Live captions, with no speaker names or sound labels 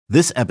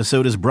This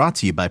episode is brought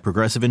to you by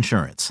Progressive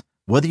Insurance.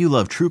 Whether you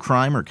love true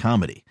crime or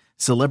comedy,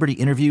 celebrity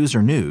interviews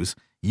or news,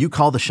 you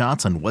call the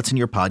shots on what's in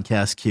your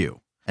podcast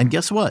queue. And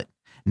guess what?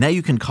 Now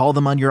you can call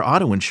them on your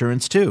auto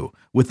insurance too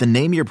with the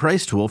Name Your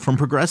Price tool from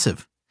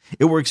Progressive.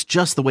 It works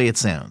just the way it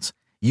sounds.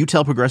 You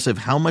tell Progressive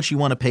how much you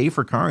want to pay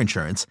for car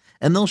insurance,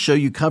 and they'll show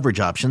you coverage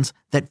options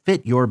that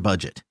fit your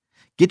budget.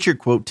 Get your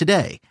quote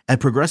today at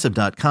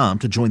Progressive.com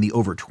to join the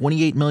over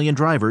 28 million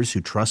drivers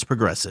who trust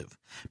Progressive.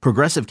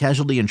 Progressive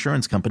Casualty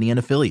Insurance Company and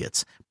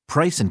Affiliates.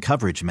 Price and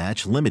coverage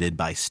match limited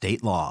by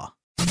state law.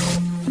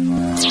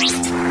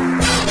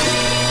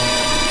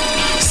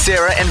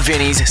 Sarah and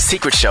Vinny's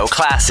Secret Show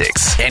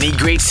Classics. Any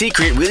great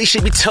secret really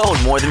should be told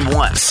more than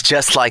once,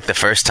 just like the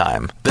first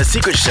time. The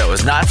Secret Show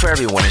is not for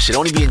everyone and should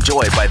only be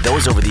enjoyed by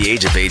those over the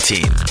age of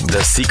 18.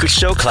 The Secret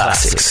Show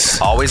Classics.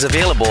 Always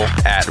available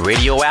at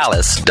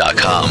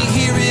RadioAlice.com. You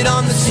hear it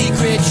on The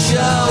Secret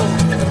Show.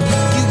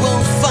 You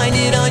won't find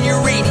it on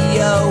your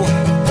radio.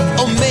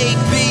 Or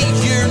maybe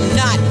you're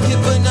not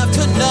hip enough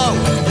to know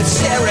that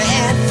Sarah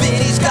and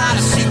Vinny's got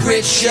a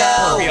secret show.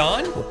 Are we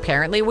on?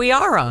 Apparently we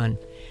are on.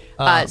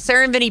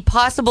 Sarah and Vinny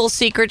possible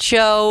secret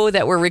show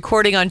that we're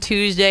recording on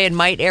Tuesday and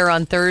might air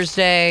on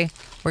Thursday.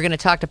 We're going to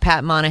talk to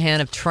Pat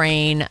Monahan of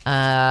Train in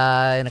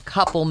a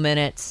couple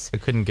minutes. I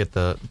couldn't get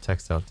the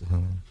text out to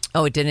him.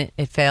 Oh, it didn't?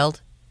 It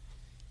failed?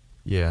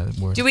 Yeah.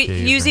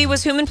 Uzi,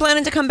 was Human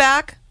planning to come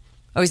back?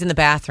 Oh, he's in the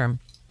bathroom.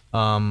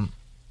 I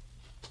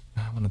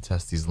want to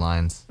test these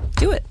lines.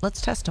 Do it.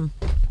 Let's test them.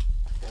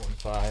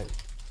 415.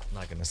 I'm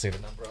not going to say the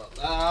number out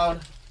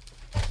loud.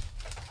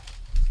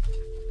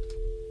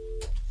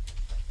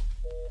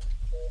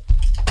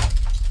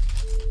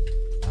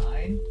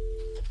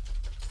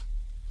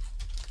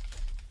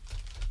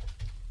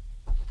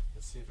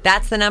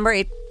 That's the number.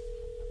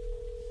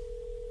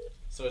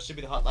 So it should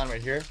be the hotline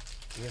right here.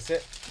 Is this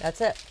it?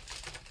 That's it.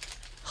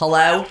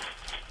 Hello?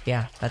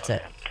 Yeah, that's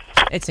it.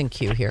 It's in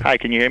queue here. Hi,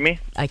 can you hear me?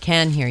 I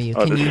can hear you.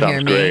 Oh, Can this you hear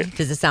sounds me? great.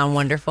 Does it sound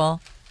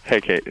wonderful? Hey,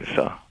 Kate.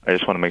 So I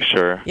just want to make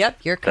sure. Yep,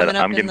 you're that coming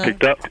up I'm in getting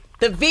picked up.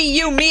 The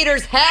VU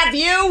meters have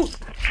you.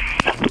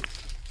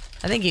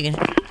 I think you can.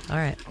 All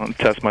right. I'll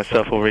test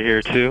myself over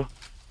here too.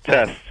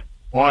 Test.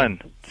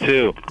 1,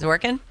 2. Is it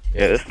working?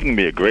 Yeah, this is gonna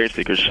be a great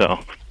secret show.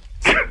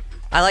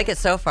 I like it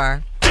so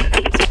far.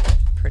 It's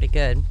pretty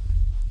good.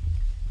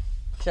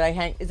 Should I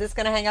hang? Is this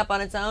going to hang up on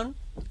its own?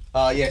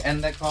 Yeah,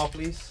 end that call,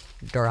 please.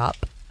 Drop.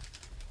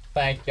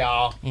 Thank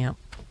y'all. Yeah.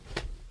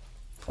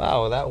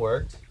 Wow, that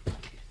worked.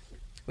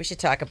 We should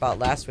talk about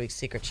last week's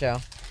secret show.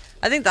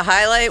 I think the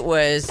highlight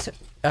was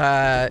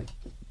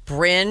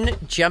Bryn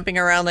jumping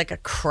around like a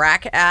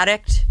crack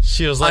addict.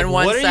 She was like, on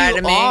one "What are side you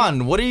of me.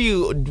 on? What are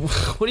you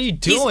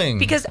doing?"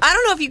 Because I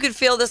don't know if you could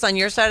feel this on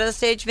your side of the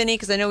stage, Vinny,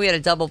 because I know we had a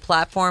double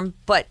platform,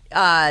 but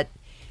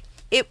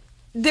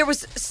there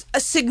was a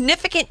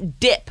significant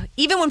dip.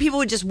 Even when people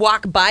would just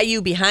walk by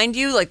you, behind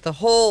you, like the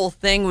whole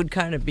thing would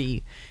kind of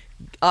be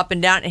up and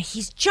down, and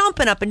he's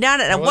jumping up and down.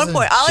 And at one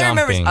point, all I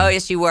remember is, oh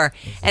yes, you were.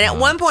 And at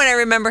one point, I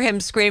remember him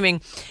screaming,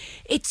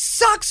 "It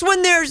sucks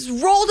when there's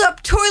rolled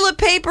up toilet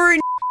paper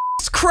and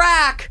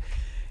crack,"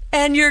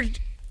 and you're.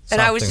 And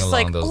I was just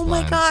like, oh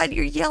my God,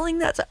 you're yelling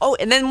that. Oh,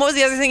 and then what was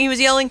the other thing he was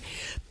yelling?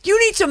 You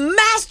need to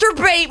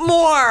masturbate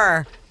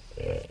more.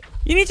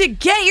 You need to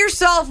get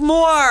yourself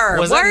more.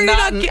 Was Why that are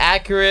not you an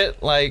accurate,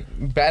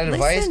 bad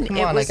advice? Listen, Come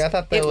it on, was- I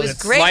thought that it was was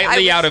great.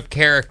 Slightly out of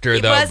character,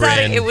 It though, was,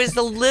 Bryn. it was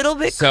a little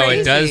bit so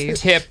crazy. it does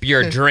tip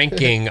your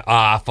drinking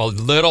off a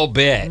little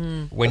bit.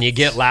 When you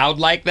get loud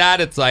like that,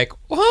 it's like,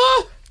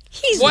 oh,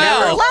 He's well.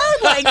 never loud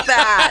like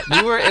that.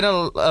 We were in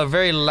a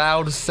very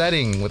loud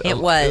setting. It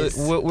was.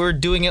 We're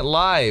doing it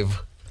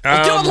live. Do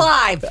it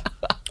live.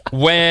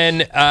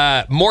 When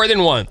more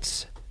than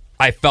once,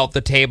 I felt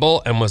the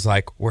table and was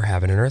like, we're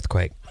having an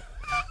earthquake.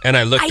 And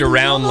I looked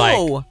around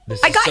like,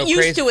 this I is got so used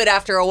crazy. to it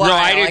after a while. No,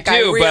 I did too,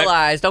 I but-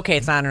 realized, okay,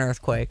 it's not an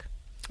earthquake.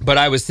 But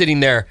I was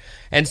sitting there,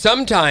 and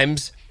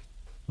sometimes,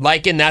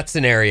 like in that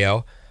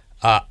scenario,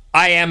 I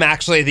am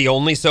actually the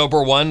only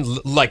sober one,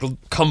 like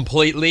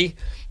completely.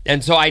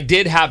 And so I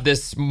did have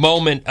this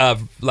moment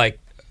of like,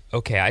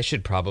 okay, I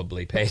should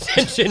probably pay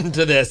attention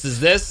to this. Is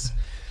this?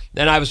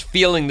 And I was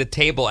feeling the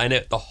table, and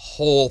the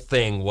whole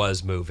thing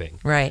was moving.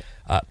 Right.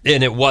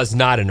 And it was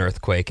not an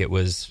earthquake. It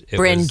was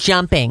Bryn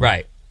jumping.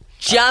 Right.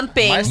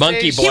 Jumping.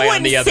 Monkey boy he on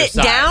wouldn't the other sit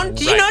side. down.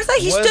 Did you Right. notice that?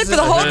 He stood for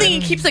the whole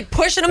thing. He keeps like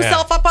pushing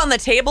himself up on the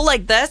table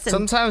like this. And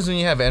Sometimes when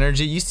you have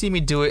energy, you see me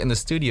do it in the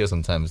studio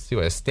sometimes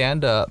too. I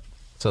stand up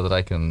so that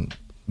I can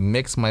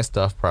mix my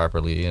stuff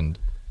properly and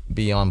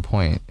be on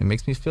point. It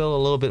makes me feel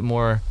a little bit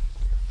more,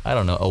 I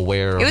don't know,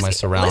 aware of my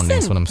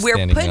surroundings when I'm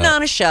standing up. We're putting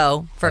on a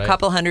show for a Right.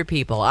 couple hundred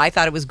people. I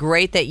thought it was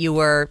great that you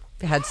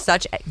had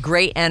such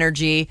great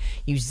energy.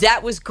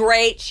 Yuzette was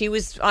great. She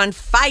was on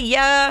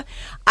fire.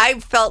 I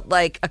felt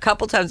like a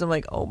couple times I'm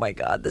like, oh my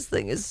God, this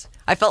thing is...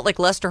 I felt like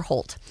Lester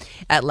Holt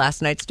at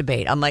last night's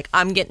debate. I'm like,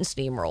 I'm getting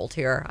steamrolled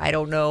here. I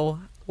don't know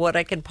what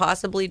I can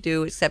possibly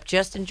do except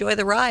just enjoy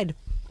the ride.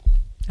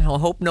 I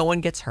hope no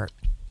one gets hurt.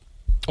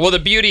 Well, the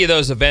beauty of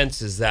those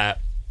events is that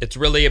It's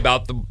really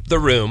about the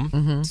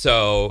room.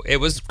 So it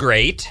was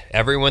great.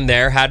 Everyone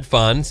there had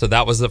fun. So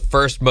that was the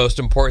first most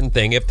important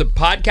thing. If the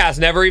podcast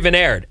never even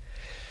aired,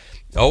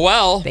 oh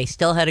well. They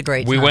still had a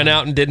great time. We went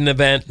out and did an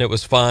event, and it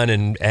was fun,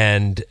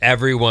 and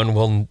everyone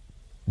will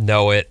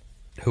know it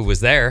who was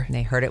there.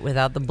 They heard it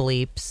without the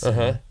bleeps.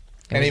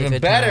 And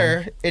even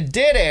better, it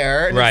did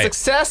air, and it's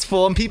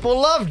successful, and people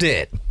loved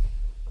it.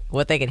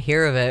 What they could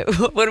hear of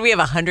it. What do we have,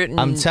 118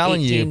 I'm telling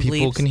you,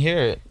 people bleeps? can hear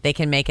it. They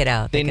can make it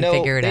out. They can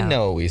figure it out. They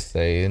know what we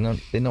say. They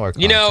know our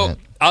content. You know,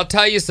 I'll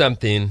tell you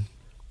something.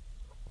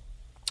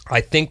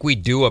 I think we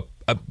do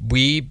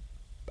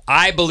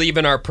I believe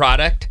in our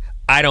product.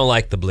 I don't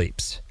like the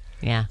bleeps.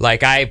 Yeah.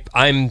 Like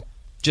I'm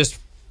just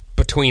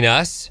between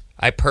us.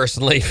 I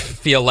personally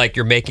feel like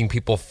you're making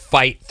people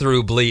fight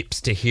through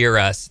bleeps to hear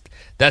us.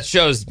 That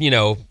shows,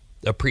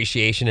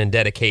 appreciation and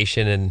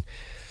dedication, and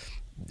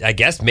I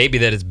guess maybe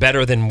that it's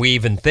better than we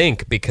even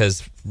think,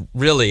 because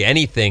really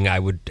anything I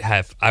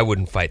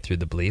wouldn't fight through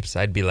the bleeps.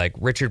 I'd be like,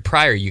 Richard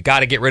Pryor, you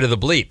got to get rid of the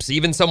bleeps.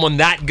 Even someone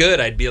that good,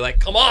 I'd be like,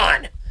 come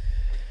on.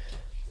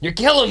 You're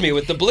killing me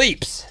with the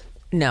bleeps.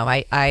 No,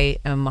 I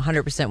am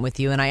 100% with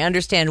you, and I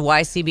understand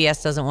why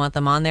CBS doesn't want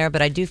them on there,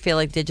 but I do feel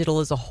like digital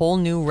is a whole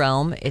new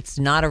realm. It's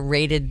not a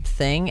rated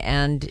thing,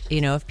 and,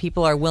 if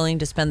people are willing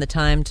to spend the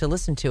time to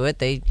listen to it,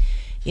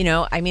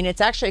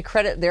 it's actually a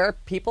credit. There are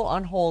people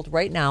on hold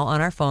right now on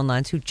our phone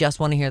lines who just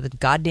want to hear the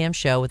goddamn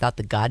show without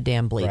the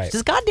goddamn bleeps. Right.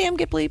 Does goddamn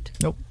get bleeped?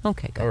 Nope.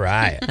 Okay, good. All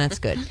right. That's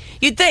good.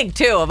 You'd think,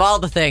 too, of all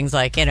the things,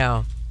 like,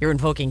 you're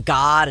invoking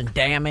God and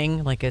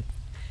damning, like it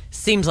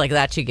seems like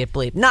that should get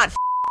bleeped. Not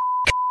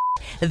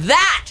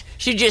that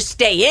should just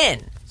stay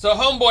in. So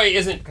Homeboy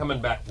isn't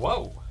coming back.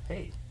 Whoa.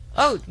 Hey.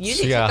 Oh,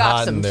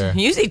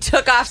 Yuzi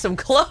took off some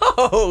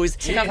clothes.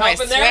 Took off my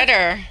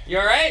sweater. You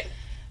all right?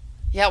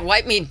 Yeah,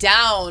 wipe me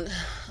down.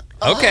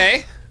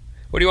 Okay.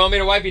 What do you want me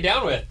to wipe you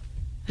down with?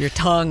 Your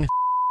tongue.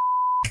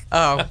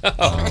 Oh.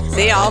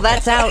 See, all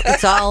that's out.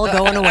 It's all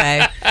going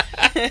away.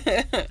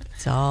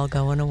 It's all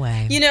going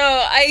away.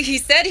 He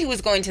said he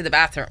was going to the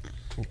bathroom.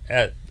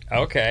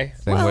 Okay.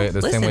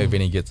 The same way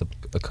Vinny gets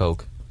a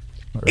Coke.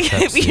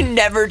 You're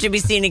never to be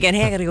seen again.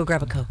 Hey, I gotta go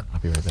grab a Coke. I'll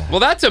be right back. Well,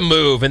 that's a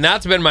move, and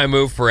that's been my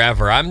move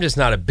forever. I'm just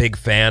not a big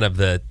fan of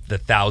the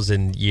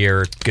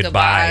 1,000-year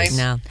goodbyes.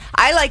 No.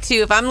 I like to,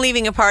 if I'm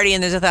leaving a party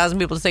and there's 1,000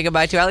 people to say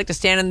goodbye to, I like to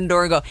stand in the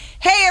door and go,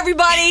 hey,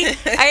 everybody,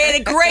 I had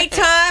a great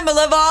time. I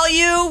love all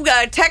you.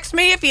 Text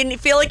me if you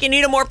feel like you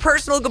need a more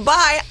personal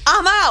goodbye.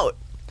 I'm out.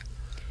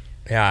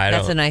 Yeah,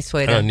 That's a nice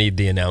way to. I don't need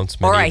the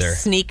announcement either. Or I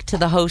sneak to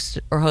the host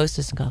or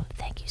hostess and go,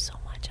 thank you so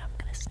much. I'm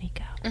going to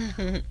sneak out.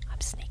 I'm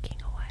sneaking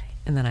away.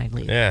 And then I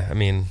leave. Yeah,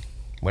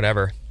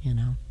 whatever.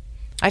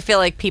 I feel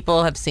like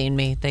people have seen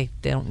me. They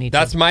don't need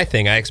That's to. my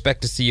thing. I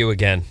expect to see you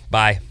again.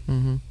 Bye.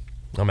 Mm-hmm.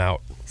 I'm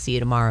out. See you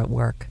tomorrow at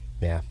work.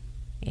 Yeah.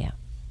 Yeah.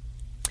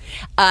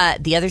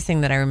 The other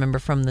thing that I remember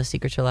from the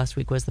Secret Show last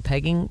week was the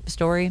pegging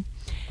story.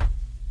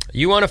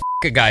 You want to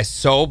f*** a guy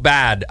so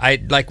bad.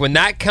 When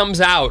that comes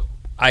out,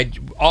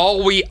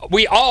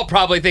 we all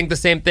probably think the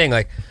same thing.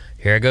 Like,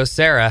 here goes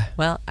Sarah.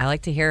 Well, I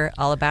like to hear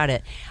all about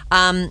it.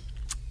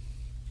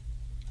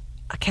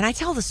 Can I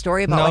tell the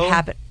story about what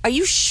happened? Are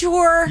you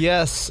sure?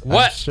 Yes.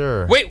 What? I'm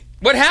sure. Wait,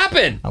 what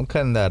happened? I'm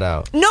cutting that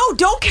out. No,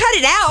 don't cut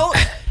it out.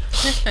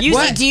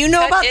 Do you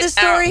know about this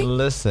story?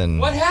 Listen.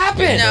 What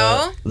happened?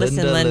 No.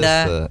 Listen,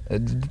 Linda.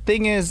 The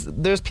thing is,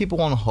 there's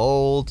people on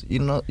hold. You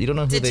don't know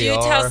who they are. Did you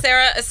tell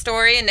Sarah a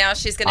story and now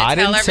she's going to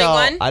tell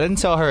everyone? I didn't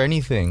tell her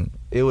anything.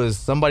 It was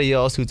somebody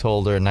else who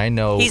told her, and I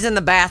know. He's in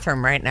the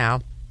bathroom right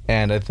now.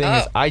 And the thing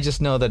is, I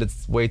just know that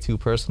it's way too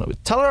personal.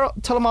 Tell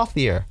him off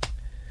the air.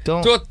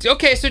 Don't.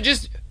 Okay, so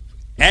just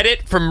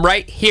edit from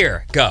right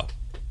here. Go.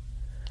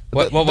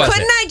 What was it?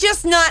 Couldn't I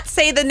just not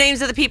say the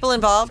names of the people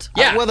involved?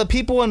 Yeah. Well, the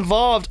people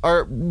involved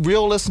are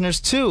real listeners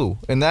too,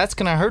 and that's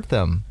gonna hurt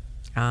them.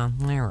 All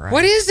right.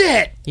 What is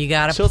it? You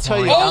got She'll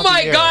tell you. Oh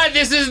my God!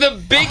 This is the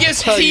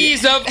biggest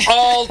tease of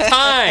all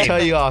time. I'll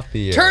tell you off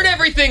the air. Turn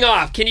everything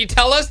off. Can you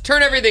tell us?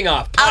 Turn everything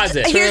off. Pause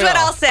it. Here's what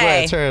I'll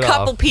say. Turn it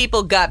Couple off.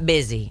 people got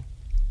busy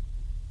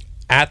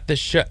At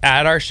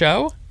our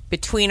show.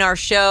 between our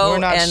show We're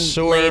not and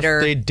sure later.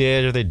 if they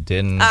did or they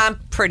didn't. I'm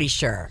pretty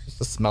sure. It's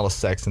the smell of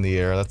sex in the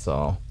air. That's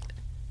all.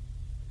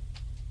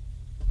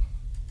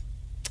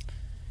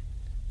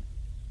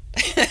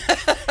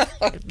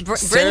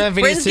 Sarah and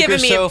Vinny's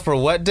Secret Show for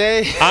what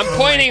day? I'm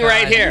pointing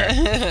right here.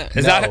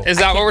 Is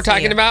that what we're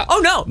talking about? Oh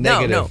no,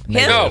 Negative. no,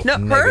 him,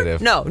 no, her,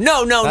 Negative. no.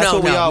 That's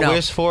what we all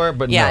wish for,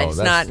 but yeah, no. it's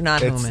that's,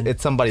 not Human.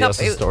 It's somebody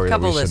else's story that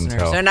couple we shouldn't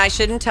listeners, tell. and I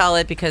shouldn't tell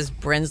it because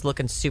Bryn's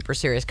looking super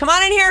serious. Come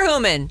on in here,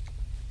 Human.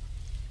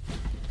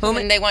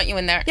 Human, they want you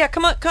in there. Yeah,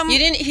 come on, come. He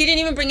didn't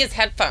even bring his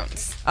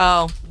headphones.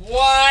 Oh.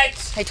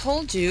 What? I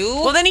told you.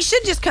 Well, then he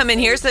should just come in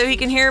here so he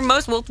can hear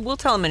most. We'll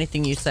tell him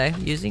anything you say,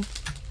 Yuzi.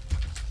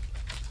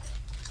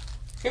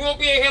 He won't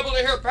be able to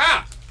hear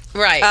Pat.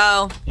 Right.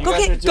 Oh, He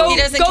doesn't care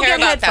get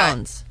about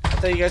headphones. that.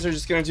 thought you guys were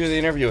just going to do the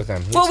interview with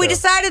him. Well, we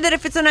decided that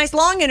if it's a nice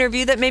long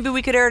interview, that maybe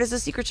we could air it as a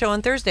secret show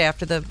on Thursday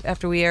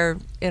after we air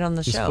it on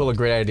the show. He's full of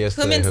great ideas.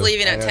 Human's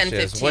leaving at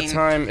 10:15. What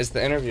time is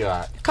the interview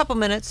at? A couple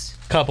minutes.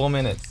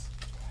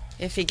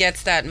 If he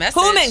gets that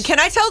message. Human, can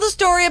I tell the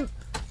story?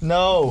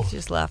 No. He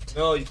just left.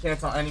 No, you can't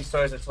tell any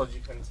stories I told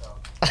you couldn't tell.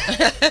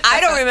 I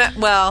don't remember.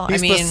 Well, He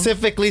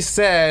specifically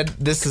said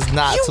this is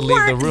not to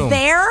leave the room. You weren't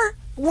there?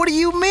 What do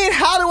you mean?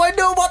 How do I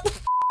know about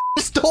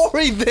the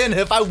story then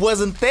if I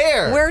wasn't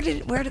there? Where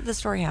did the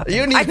story happen?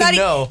 You didn't even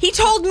know. He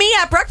told me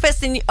at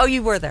breakfast, and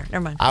you were there.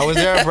 Never mind. I was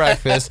there at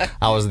breakfast.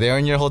 I was there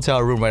in your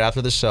hotel room right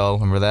after the show.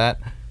 Remember that?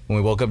 When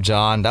we woke up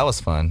John. That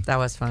was fun. That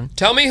was fun.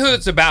 Tell me who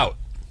it's about.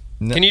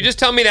 No. Can you just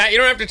tell me that? You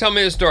don't have to tell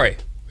me the story.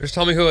 Just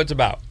tell me who it's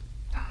about.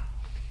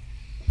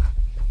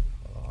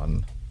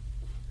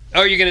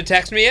 Oh, you're going to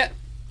text me it?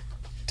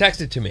 Text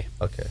it to me.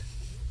 Okay.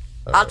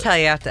 I'll tell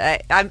you after.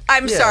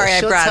 I'm sorry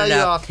I brought it up. She'll tell you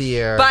off the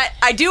air. But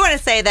I do want to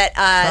say that.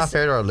 Not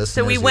fair to our listeners.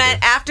 So we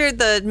went after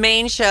the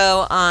main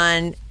show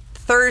on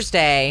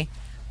Thursday.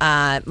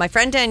 My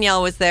friend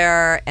Danielle was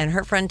there, and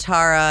her friend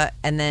Tara,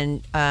 and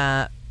then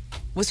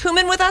was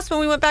Human with us when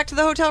we went back to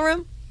the hotel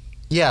room?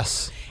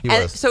 Yes, he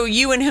and was. So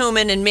you and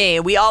Human and me,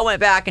 we all went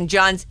back, and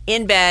John's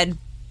in bed,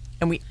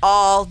 and we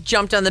all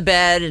jumped on the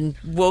bed and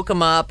woke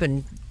him up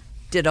and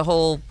did a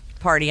whole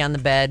party on the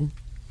bed.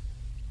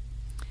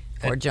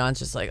 Poor John's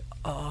just like,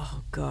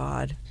 oh,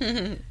 God.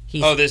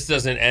 This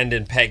doesn't end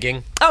in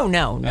pegging? Oh,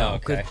 no. Oh,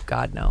 okay. Good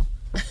God, no.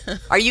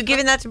 Are you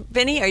giving that to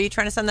Vinny? Are you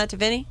trying to send that to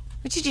Vinny? Why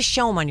don't you just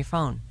show him on your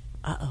phone?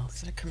 Uh-oh.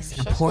 Is it a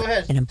commercial?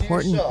 An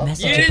important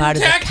message You about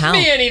didn't his text account.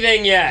 me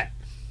anything yet.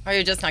 Or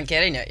you're just not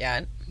getting it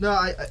yet?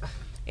 No,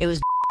 It was.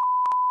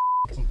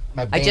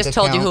 my I bank just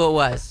told you account. who it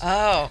was.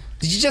 Oh.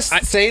 Did you just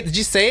say it? Did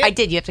you say it? I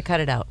did. You have to cut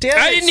it out. Damn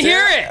I it, didn't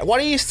hear Sarah. it. Why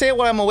do you say it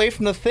when I'm away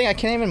from the thing? I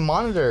can't even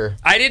monitor.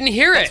 I didn't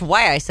hear That's it.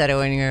 why I said it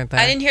when you were back.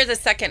 I didn't hear the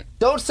second.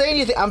 Don't say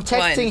anything. I'm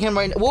texting him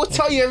right now. We'll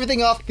tell you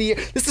everything off the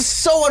air. This is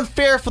so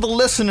unfair for the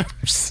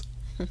listeners.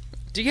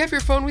 Do you have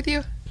your phone with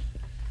you?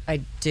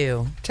 I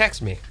do.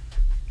 Text me.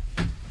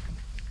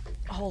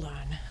 Hold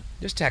on.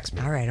 Just text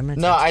me. All right, I'm going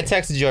to No, I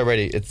texted you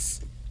already.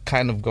 It's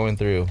kind of going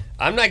through.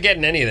 I'm not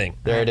getting anything.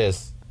 There it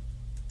is.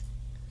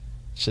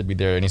 Should be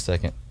there any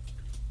second.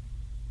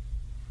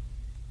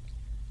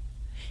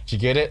 Did you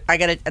get it? I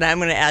got it, and I'm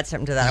going to add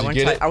something to that. Did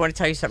you get it? I want to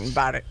tell you something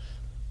about it.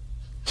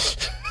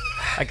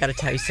 I got to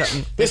tell you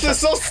something. This is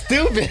so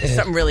stupid.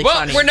 Something really Well,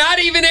 funny. we're not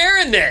even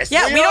airing this.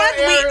 Yeah, We we don't are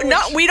have airing-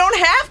 to. We don't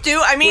have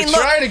to. I mean, We're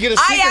look. trying to get a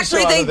I secret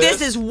actually show out think of this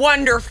this. is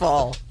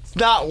wonderful. It's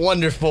not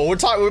wonderful.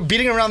 We're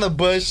beating around the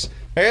bush.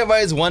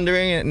 Everybody's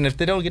wondering, and if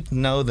they don't get to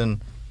know,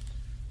 then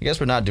I guess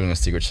we're not doing a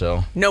secret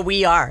show. No,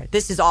 we are.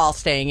 This is all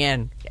staying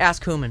in.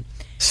 Ask Human.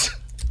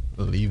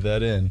 Leave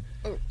that in.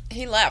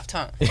 He left,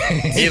 huh?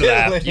 He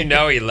left. You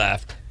know he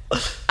left.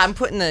 I'm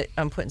putting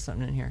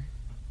something in here.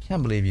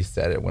 Can't believe you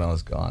said it when I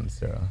was gone,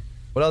 Sarah.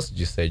 What else did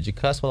you say? Did you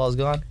cuss while I was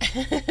gone?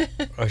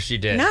 Oh, she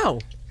did. No.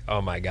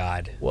 Oh my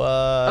God.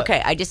 What?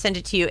 Okay, I just sent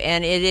it to you,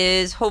 and it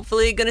is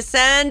hopefully going to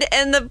send,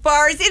 and the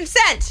bar is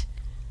sent.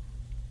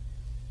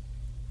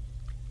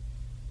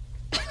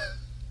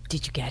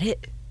 Did you get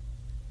it?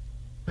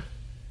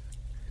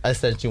 I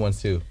sent you one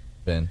too,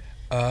 Ben.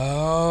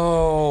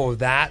 Oh,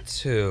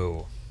 that's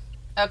who.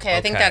 Okay,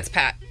 I think Okay. that's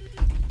Pat.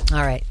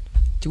 All right.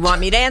 Do you want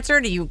me to answer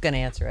it, or are you going to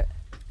answer it?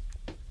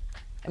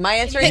 Am I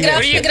answering Pick it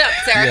up, it? pick it up,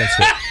 Sarah.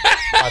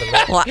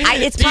 Well,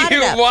 it's Do potted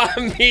you up.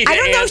 want me to I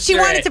don't know if she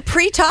answer wanted it? to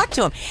pre-talk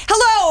to him.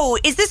 Hello,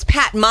 is this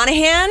Pat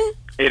Monahan?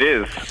 It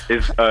is.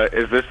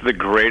 Is this the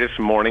greatest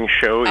morning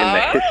show in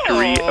the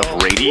history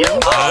of radio?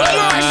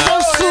 Oh, you're so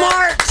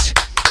smart.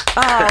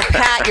 Oh,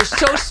 Pat, you're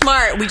so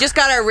smart. We just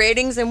got our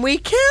ratings, and we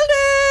killed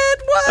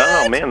it. What?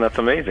 Oh man, that's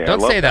amazing! Don't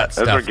I love say that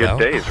Those are stuff, good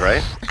though. days,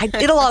 right?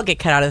 It'll all get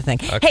cut out of the thing.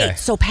 Okay. Hey,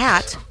 so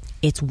Pat,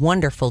 it's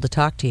wonderful to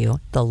talk to you.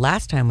 The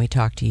last time we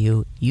talked to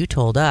you, you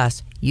told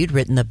us you'd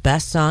written the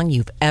best song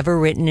you've ever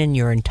written in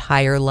your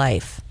entire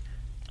life.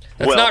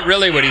 That's Well, not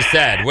really what he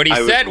said. What he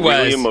I said was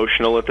really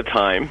emotional at the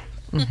time,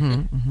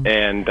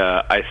 and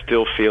I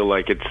still feel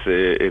like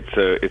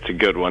it's a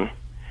good one.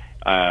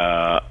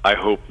 I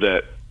hope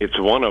that it's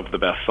one of the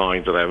best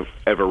songs that I've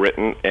ever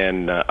written,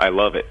 and I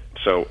love it.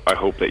 So I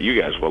hope that you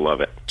guys will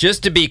love it.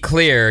 Just to be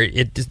clear,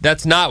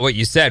 that's not what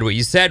you said. What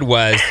you said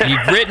was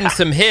you've written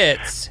some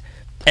hits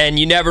and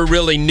you never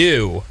really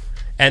knew.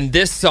 And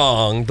this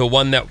song, the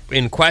one that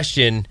in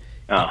question,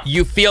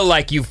 you feel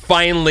like you've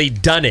finally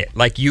done it.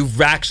 Like you've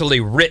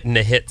actually written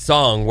a hit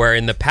song, where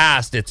in the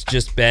past it's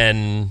just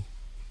been...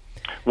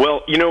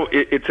 Well,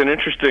 it's an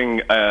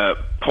interesting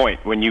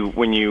point. When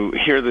you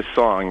hear this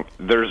song,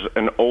 there's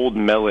an old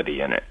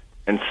melody in it.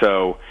 And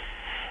so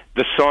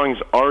the song's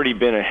already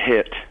been a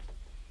hit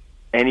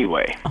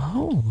anyway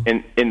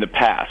in the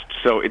past.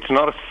 So it's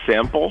not a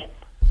sample,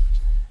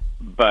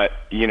 but,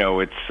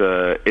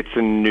 it's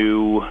a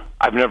new...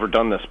 I've never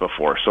done this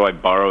before, so I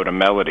borrowed a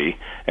melody.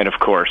 And, of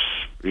course,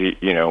 we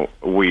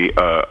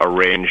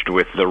arranged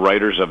with the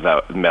writers of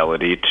that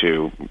melody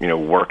to,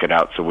 work it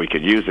out so we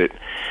could use it.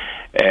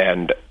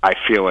 And I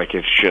feel like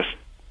it's just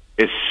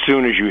as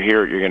soon as you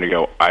hear it, you're going to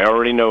go, I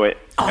already know it,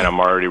 and I'm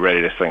already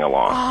ready to sing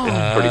along.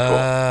 It's pretty cool.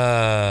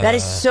 That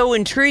is so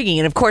intriguing.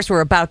 And of course,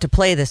 we're about to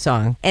play the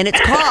song, and it's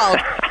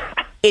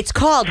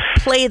called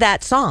Play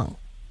That Song.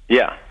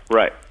 Yeah,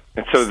 right.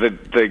 And so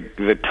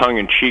the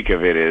tongue-in-cheek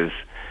of it is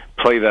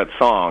play that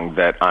song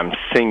that I'm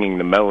singing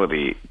the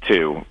melody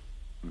to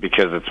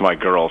because it's my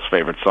girl's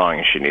favorite song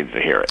and she needs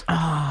to hear it.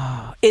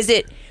 Oh, is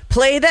it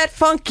Play That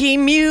Funky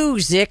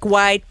Music,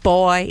 White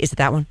Boy? Is it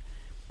that one?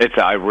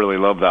 I really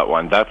love that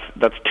one. That's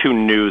too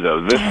new,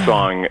 though. This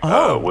song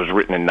was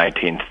written in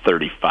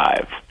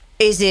 1935.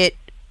 Is it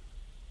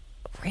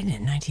written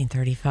in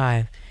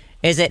 1935?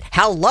 Is it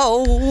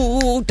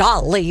Hello,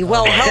 Dolly?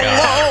 Well,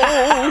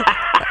 hello.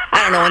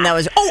 I don't know when that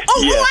was. Oh,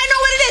 I know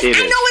what it is.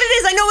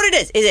 I know what it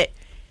is. Is it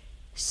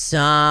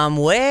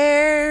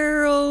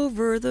Somewhere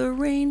Over the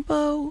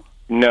Rainbow?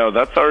 No,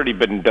 that's already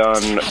been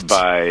done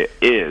by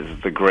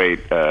the great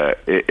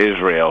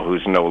Israel,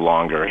 who's no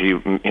longer.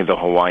 He's the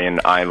Hawaiian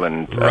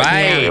island.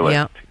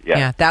 Right.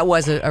 Yeah. That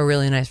was a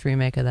really nice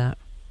remake of that.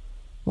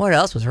 What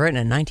else was written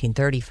in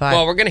 1935?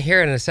 Well, we're going to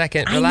hear it in a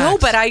second. Relax. I know,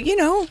 but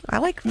I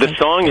like the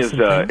song is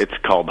it's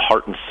called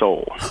Heart and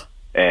Soul.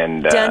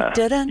 And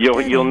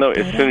you'll know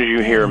as soon as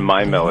you hear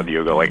my melody,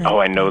 you'll go like, oh,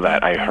 I know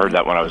that. I heard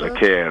that when I was a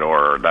kid,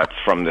 or that's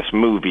from this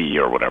movie,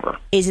 or whatever.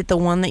 Is it the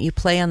one that you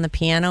play on the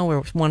piano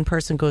where one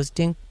person goes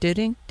ding,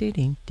 ding, ding,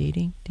 ding,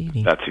 ding,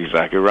 ding? That's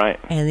exactly right.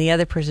 And the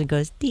other person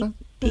goes ding,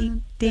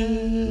 ding,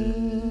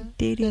 ding,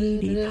 ding,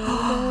 ding.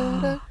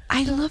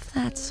 I love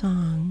that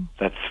song.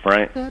 That's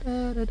right.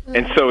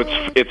 And so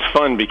it's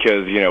fun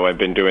because, I've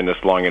been doing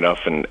this long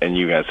enough, and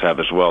you guys have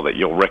as well, that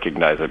you'll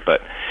recognize it,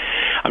 but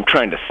I'm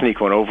trying to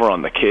sneak one over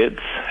on the kids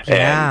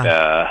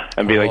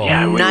and be like,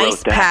 yeah, we nice,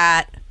 wrote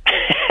that.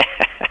 Pat.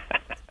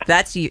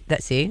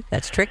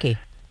 That's tricky.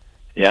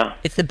 Yeah.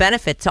 It's the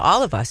benefit to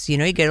all of us.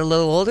 You get a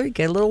little older, you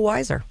get a little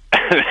wiser.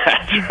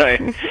 That's right.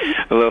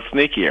 A little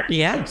sneakier.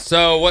 Yeah.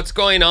 So what's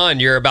going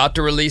on? You're about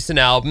to release an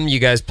album. You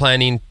guys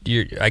planning,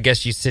 I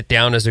guess you sit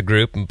down as a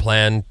group and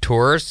plan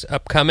tours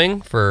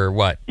upcoming for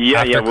what?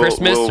 After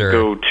Christmas? We'll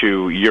go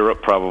to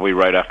Europe probably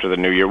right after the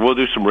New Year. We'll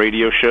do some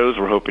radio shows.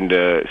 We're hoping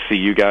to see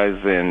you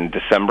guys in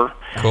December.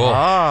 Cool.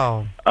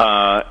 Oh.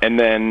 And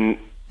then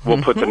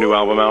we'll put the new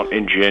album out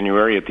in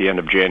January, at the end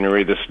of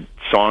January. This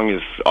song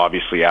is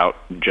obviously out,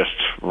 just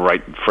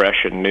right,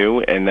 fresh and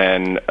new. And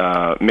then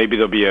maybe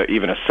there'll be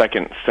even a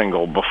second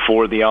single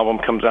before the album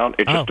comes out.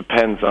 It just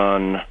depends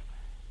on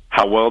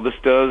how well this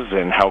does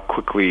and how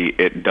quickly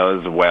it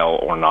does well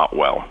or not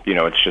well.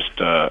 It's just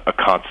a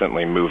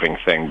constantly moving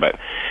thing. But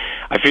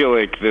I feel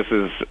like this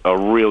is a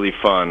really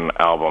fun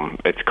album.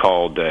 It's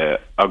called A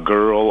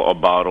Girl, a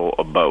Bottle,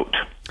 a Boat.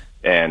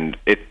 And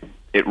it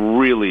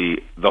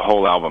really, the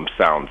whole album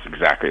sounds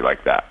exactly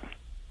like that.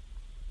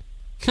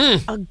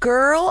 A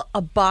girl, a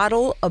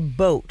bottle, a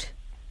boat.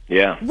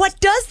 Yeah. What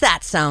does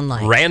that sound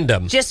like?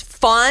 Random. Just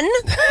fun?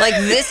 Like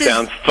this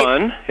sounds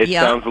fun. It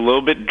sounds a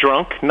little bit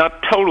drunk.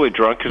 Not totally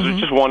drunk because it's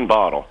just one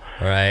bottle.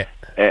 Right.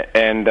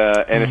 And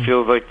it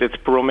feels like it's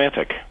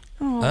romantic.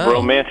 Oh.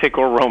 Romantic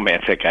or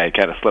romantic. I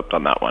kind of slipped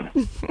on that one.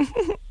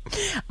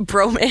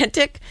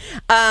 Bromantic?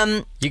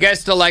 You guys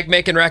still like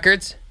making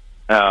records?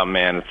 Oh,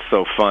 man, it's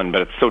so fun,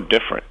 but it's so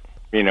different.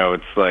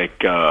 It's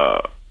like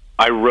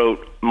I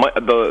wrote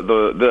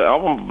the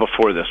album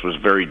before this was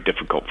very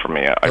difficult for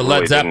me. I Led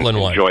really Zeppelin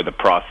didn't enjoy the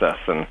process,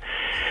 and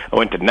I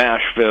went to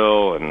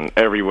Nashville and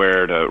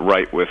everywhere to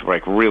write with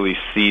like really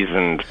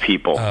seasoned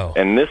people. Oh.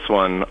 And this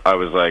one, I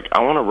was like,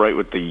 I want to write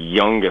with the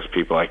youngest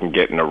people I can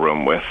get in a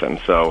room with, and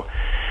so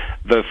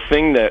the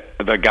thing that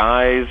the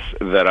guys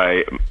that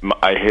I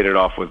hit it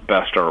off with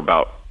best are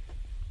about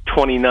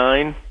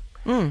 29.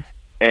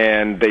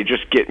 And they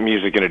just get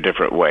music in a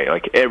different way.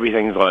 Like,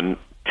 everything's on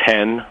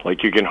 10.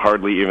 Like, you can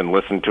hardly even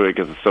listen to it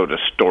because it's so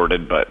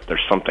distorted, but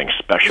there's something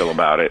special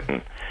about it.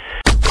 And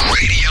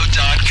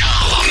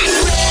Radio.com.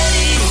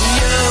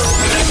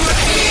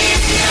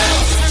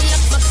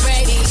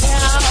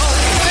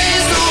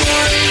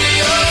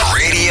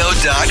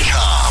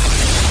 Radio.com.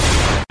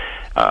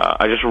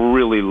 I just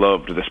really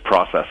loved this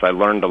process. I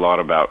learned a lot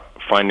about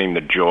finding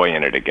the joy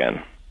in it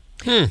again.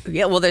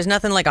 Yeah, well, there's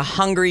nothing like a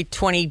hungry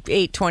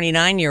 28,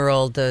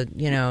 29-year-old to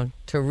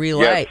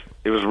relight. Yes,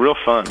 it was real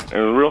fun. It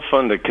was real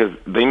fun because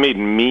they made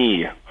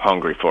me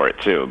hungry for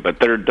it too. But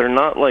they're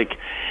not like,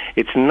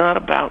 it's not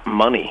about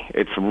money.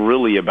 It's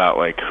really about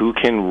like who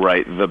can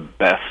write the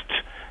best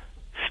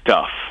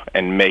stuff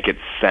and make it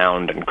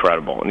sound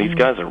incredible. And these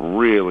guys are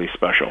really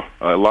special.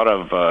 A lot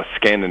of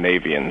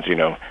Scandinavians,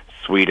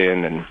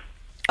 Sweden and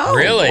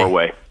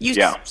Norway.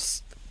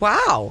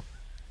 Wow.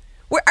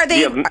 Where are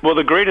they? Yeah, well,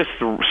 the greatest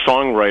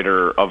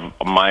songwriter of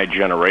my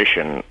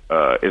generation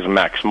is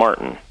Max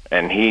Martin,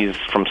 and he's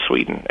from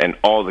Sweden. And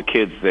all the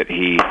kids that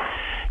he's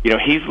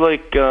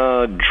like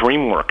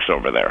DreamWorks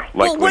over there.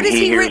 Like, well, what has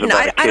he written?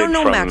 I don't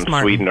know from Max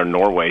Martin. Sweden or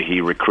Norway, he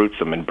recruits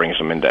them and brings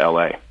them into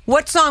L.A.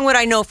 What song would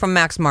I know from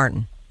Max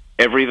Martin?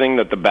 Everything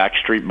that the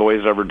Backstreet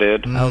Boys ever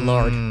did. Oh,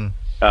 Lord.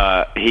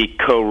 He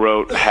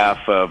co-wrote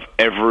half of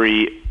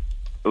every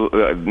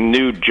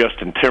new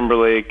Justin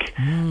Timberlake,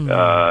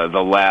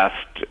 the last,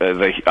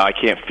 I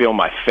Can't Feel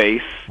My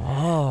Face,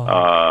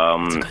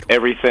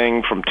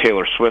 everything from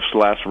Taylor Swift's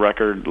last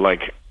record,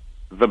 like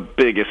the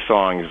biggest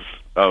songs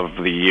of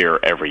the year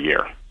every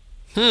year.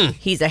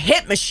 He's a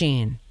hit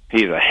machine.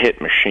 He's a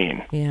hit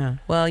machine. Yeah.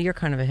 Well, you're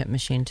kind of a hit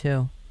machine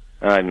too.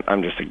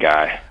 I'm just a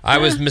guy. I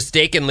was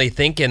mistakenly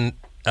thinking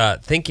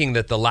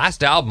that the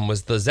last album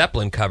was the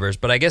Zeppelin covers,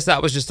 but I guess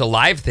that was just a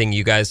live thing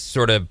you guys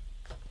sort of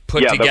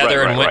put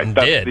together and went and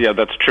did. Yeah,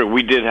 that's true.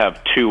 We did have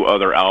 2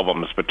 other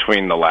albums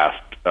between the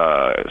last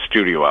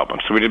studio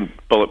albums. So we did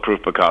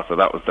Bulletproof Picasso.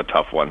 That was the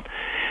tough one.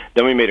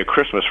 Then we made a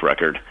Christmas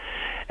record,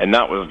 and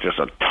that was just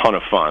a ton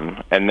of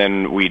fun. And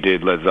then we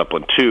did Led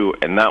Zeppelin 2,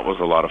 and that was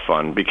a lot of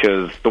fun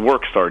because the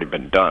work's already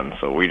been done,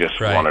 so we just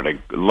wanted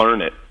to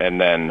learn it.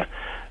 And then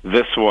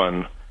this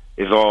one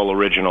is all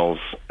originals,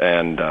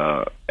 and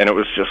it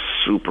was just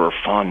super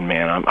fun,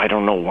 man. I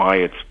don't know why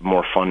it's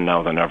more fun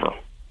now than ever.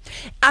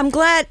 I'm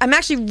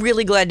actually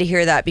really glad to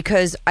hear that,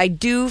 because I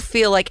do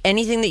feel like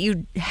anything that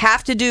you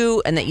have to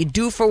do and that you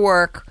do for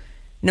work,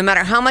 no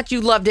matter how much you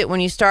loved it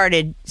when you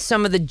started,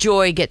 some of the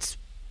joy gets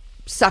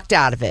sucked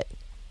out of it.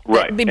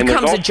 Right. It becomes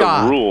and there's a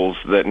job. also rules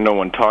that no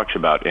one talks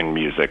about in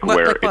music,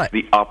 where it's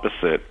the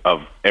opposite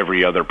of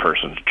every other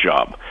person's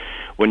job.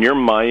 When you're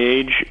my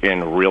age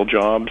in real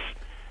jobs,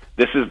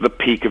 this is the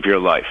peak of your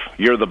life.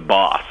 You're the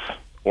boss,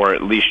 or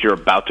at least you're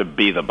about to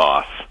be the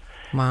boss.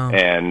 Wow.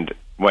 And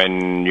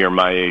when you're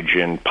my age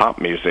in pop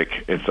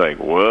music, it's like,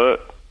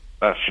 what?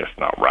 That's just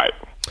not right.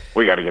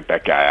 We got to get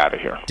that guy out of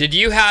here. Did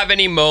you have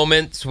any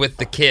moments with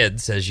the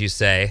kids, as you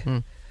say,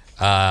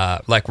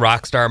 like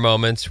rock star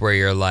moments where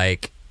you're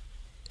like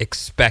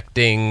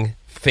expecting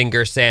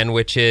finger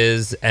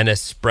sandwiches and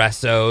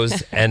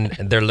espressos and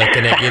they're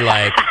looking at you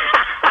like,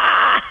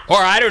 or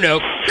I don't know,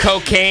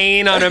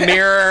 cocaine on a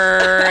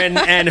mirror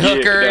and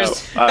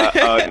hookers?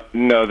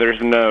 No,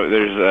 there's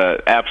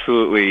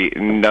absolutely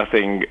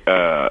nothing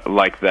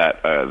like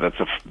that.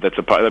 That's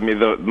a part. I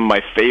mean,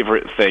 my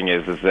favorite thing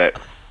is that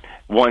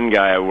one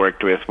guy I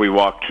worked with, we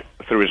walked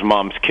through his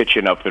mom's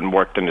kitchen up and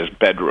worked in his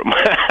bedroom.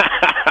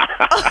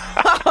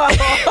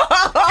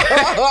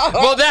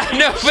 Well,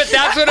 but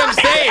that's what I'm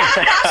saying.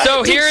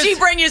 So Did she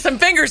bring you some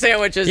finger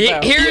sandwiches, though?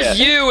 Here's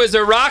you as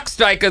a rock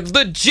star, like a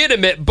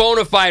legitimate,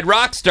 bona fide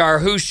rock star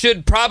who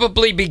should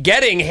probably be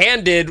getting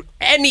handed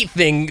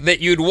anything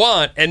that you'd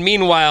want, and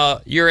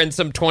meanwhile, you're in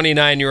some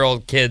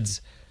 29-year-old kid's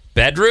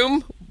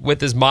bedroom with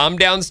his mom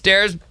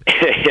downstairs.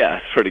 Yeah,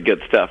 it's pretty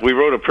good stuff. We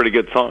wrote a pretty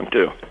good song,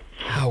 too.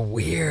 How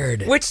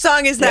weird. Which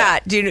song is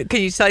that?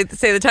 Can you say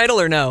the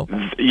title or no?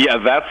 Yeah,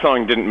 that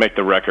song didn't make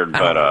the record,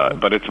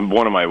 but it's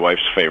one of my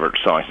wife's favorite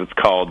songs. It's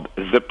called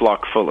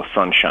Ziploc Full of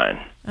Sunshine.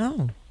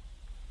 Oh.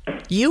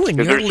 You and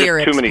your lyrics,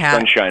 lyrics, there's too many Pat.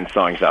 Sunshine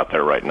songs out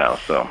there right now.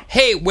 So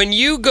hey, when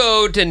you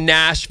go to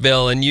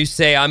Nashville and you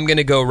say, I'm going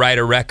to go write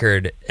a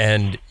record,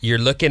 and you're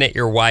looking at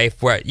your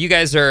wife, where you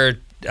guys are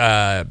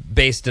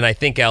based in, I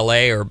think,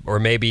 L.A. or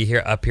maybe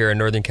up here in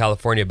Northern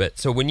California. But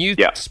so when you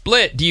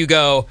split, do you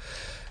go,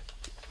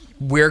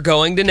 we're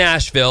going to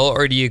Nashville,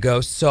 or do you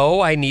go, so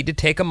I need to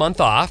take a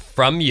month off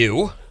from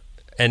you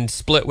and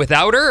split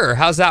without her, or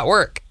how's that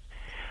work?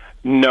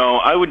 No,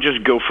 I would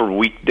just go for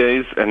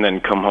weekdays and then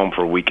come home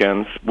for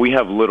weekends. We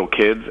have little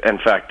kids. In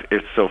fact,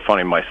 it's so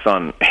funny. My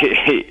son,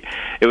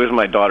 it was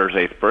my daughter's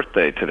 8th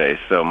birthday today,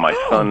 so my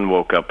son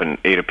woke up and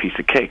ate a piece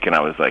of cake, and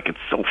I was like, it's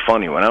so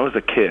funny. When I was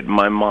a kid,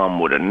 my mom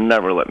would have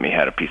never let me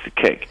have a piece of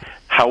cake.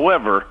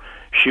 However,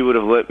 she would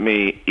have let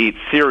me eat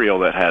cereal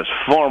that has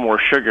far more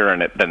sugar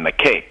in it than the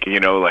cake,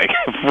 like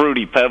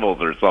Fruity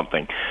Pebbles or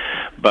something.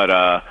 But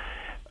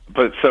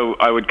so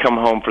I would come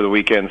home for the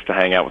weekends to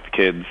hang out with the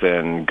kids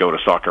and go to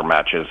soccer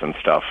matches and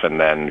stuff, and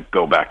then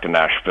go back to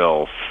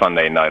Nashville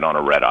Sunday night on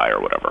a red eye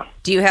or whatever.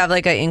 Do you have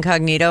like an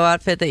incognito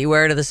outfit that you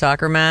wear to the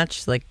soccer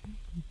match? Like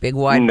big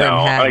wide brim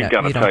hat? No, I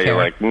gotta tell you,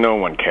 like, no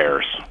one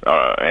cares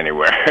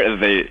anywhere.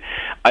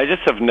 I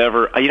just have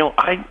never,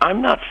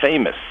 I'm not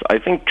famous. I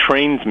think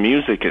Train's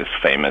music is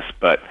famous,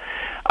 but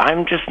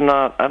I'm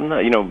not,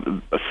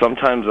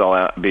 sometimes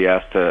I'll be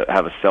asked to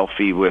have a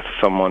selfie with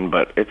someone,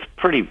 but it's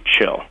pretty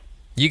chill.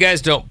 You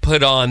guys don't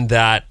put on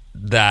the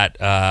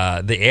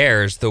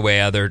airs the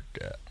way other,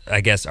 I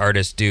guess,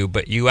 artists do,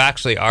 but you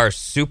actually are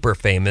super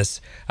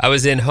famous. I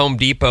was in Home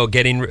Depot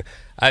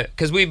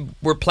because we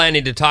were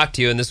planning to talk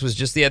to you, and this was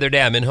just the other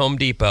day. I'm in Home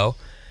Depot,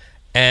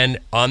 and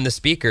on the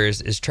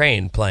speakers is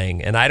Train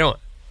playing, and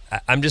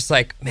I'm just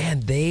like,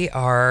 man, they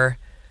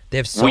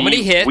have so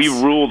many hits. We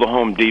rule the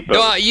Home Depot.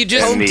 No, you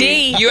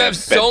have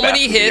so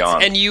many hits,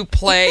 and you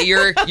play.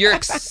 You're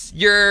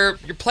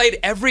played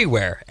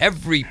everywhere,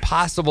 every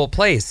possible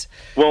place.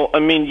 Well, I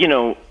mean,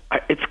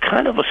 it's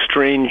kind of a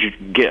strange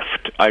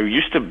gift. I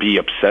used to be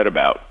upset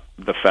about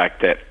the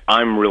fact that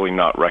I'm really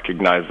not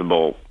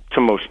recognizable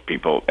to most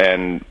people,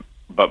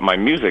 but my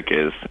music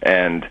is,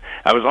 and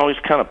I was always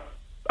kind of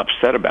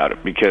upset about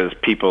it because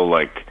people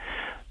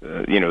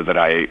that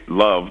I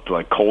loved,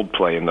 like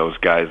Coldplay and those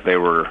guys,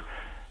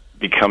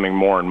 becoming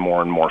more and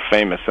more and more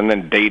famous, and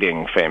then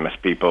dating famous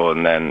people,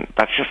 and then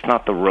that's just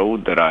not the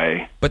road that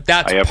I. But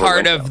that's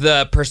part of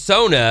the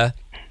persona.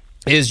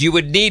 Is you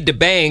would need to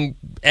bang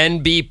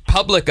and be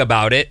public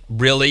about it.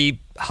 Really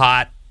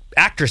hot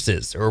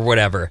actresses or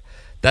whatever.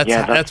 That's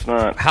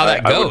not how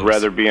that goes. I would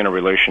rather be in a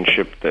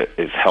relationship that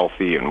is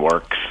healthy and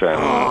works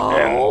and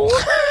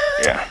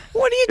yeah.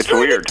 What are you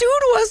trying to do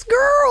to us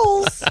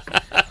girls?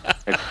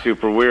 It's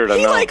super weird. I know.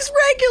 He likes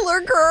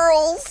regular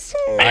girls.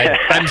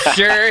 I'm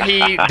sure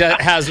he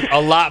has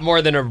a lot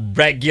more than a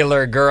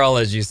regular girl,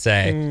 as you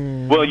say.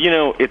 Well,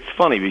 it's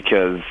funny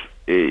because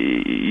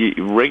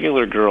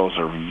regular girls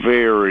are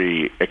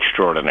very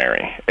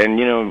extraordinary,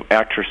 and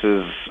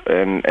actresses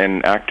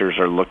and actors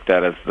are looked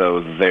at as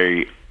though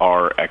they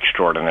are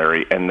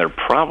extraordinary, and they're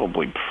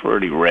probably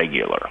pretty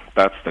regular.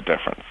 That's the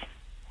difference.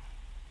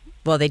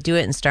 Well, they do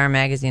it in Star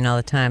Magazine all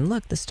the time.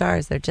 Look, the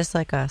stars, they're just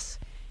like us,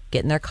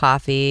 getting their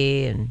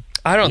coffee. And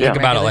I don't think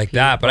about it like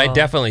that, but I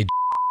definitely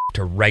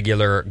to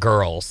regular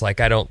girls.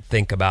 Like, I don't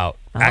think about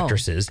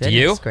actresses. Do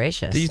you?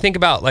 Gracious. Do you think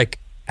about, like,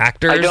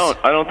 actors? I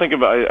don't think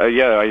about.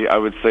 I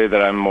would say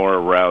that I'm more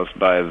aroused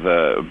by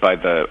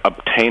the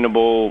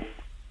obtainable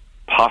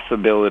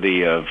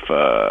possibility of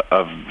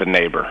the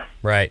neighbor.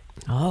 Right.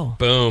 Oh.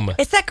 Boom.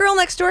 It's that girl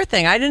next door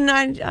thing. I don't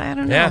know.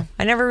 Yeah.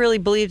 I never really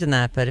believed in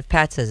that, but if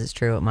Pat says it's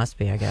true, it must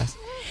be, I guess.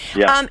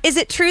 Yeah. Is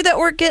it true that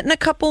we're getting a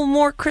couple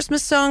more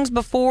Christmas songs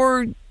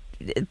before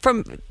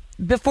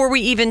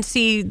we even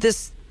see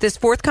this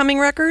forthcoming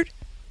record?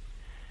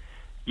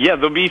 Yeah,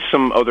 there'll be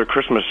some other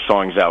Christmas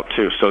songs out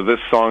too. So this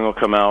song will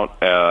come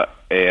out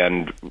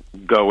and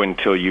go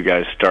until you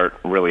guys start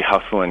really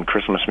hustling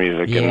Christmas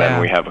music, and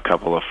then we have a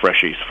couple of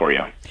freshies for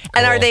you.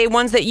 And are they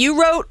ones that you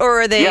wrote,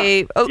 or are they?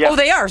 Yeah. Oh,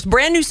 they are.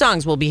 Brand new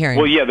songs we'll be hearing.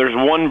 Well, yeah, there's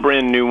one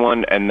brand new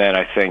one, and then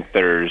I think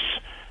there's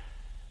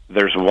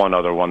one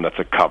other one that's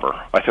a cover.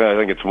 I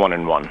think it's 1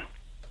 and 1.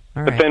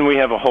 All but then we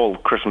have a whole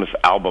Christmas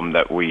album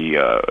that we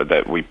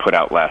put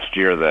out last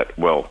year that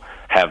will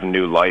have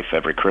new life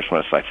every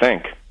Christmas, I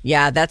think.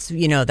 Yeah, that's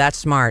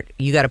smart.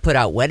 You got to put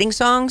out wedding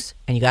songs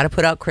and you got to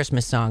put out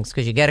Christmas songs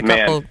because you get a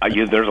couple.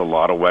 Man, there's a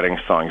lot of wedding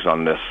songs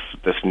on this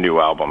new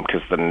album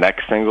because the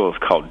next single is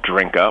called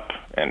 "Drink Up,"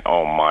 and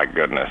oh my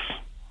goodness,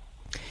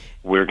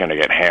 we're gonna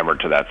get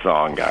hammered to that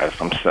song, guys.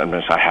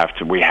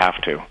 We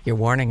have to. You're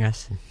warning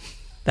us.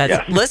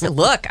 Listen,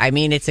 look. I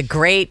mean, it's a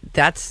great.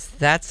 That's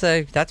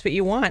what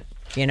you want.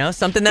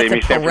 Something that's a perennial.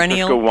 San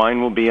Francisco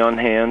wine will be on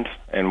hand,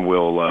 and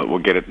we'll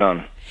get it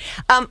done.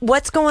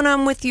 What's going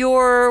on with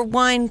your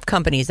wine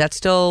company? Is that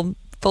still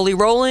fully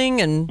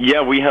rolling? And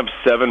yeah, we have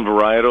 7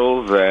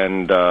 varietals,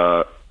 and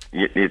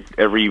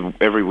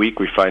every week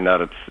we find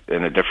out it's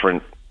in a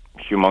different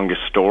humongous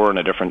store in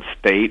a different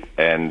state,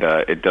 and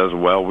it does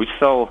well. We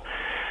sell,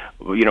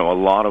 a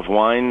lot of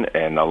wine,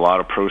 and a lot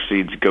of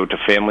proceeds go to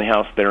Family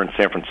House there in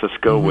San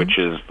Francisco, which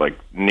is like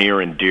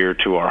near and dear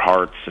to our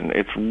hearts, and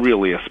it's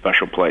really a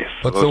special place.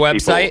 What's the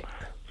website?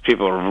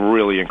 People are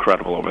really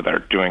incredible over there,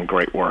 doing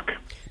great work.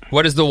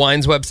 What is the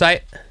wine's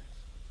website?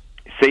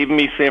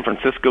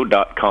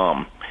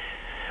 SaveMeSanFrancisco.com.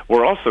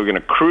 We're also going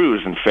to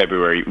cruise in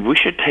February. We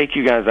should take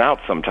you guys out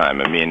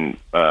sometime. I mean, dude,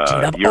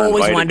 I've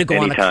always wanted to go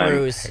anytime. on a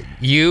cruise.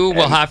 You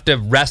will have to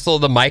wrestle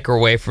the mic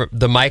away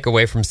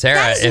from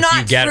Sarah if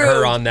you get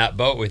her on that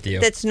boat with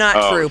you. That's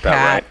not true,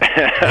 Pat.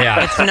 Right?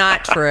 Yeah, it's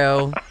not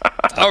true.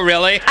 Oh,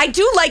 really? I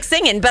do like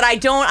singing, but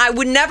I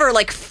would never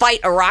fight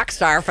a rock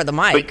star for the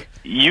mic. But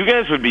you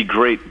guys would be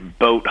great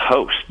boat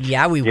hosts.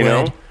 Yeah, we would.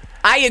 Know?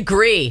 I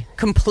agree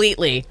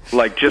completely.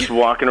 Like just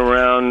walking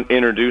around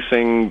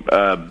introducing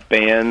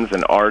bands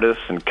and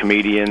artists and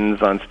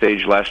comedians on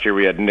stage. Last year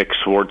we had Nick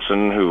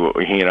Swartzen, who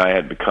he and I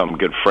had become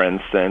good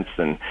friends since,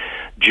 and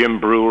Jim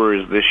Brewer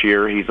is this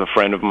year. He's a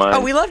friend of mine. Oh,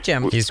 we love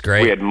Jim. He's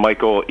great. We had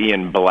Michael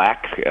Ian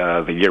Black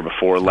the year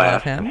before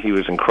last, and he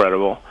was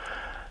incredible.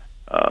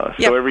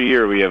 So every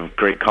year we have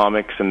great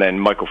comics, and then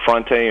Michael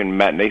Fronte and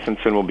Matt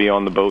Nathanson will be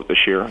on the boat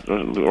this year.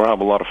 We'll have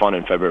a lot of fun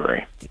in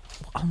February.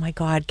 Oh my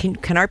God!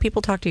 Can our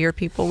people talk to your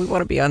people? We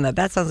want to be on that.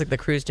 That sounds like the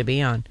cruise to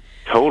be on.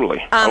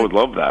 Totally, I would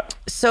love that.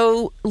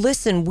 So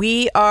listen,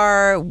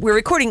 we're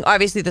recording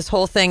obviously this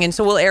whole thing, and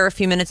so we'll air a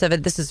few minutes of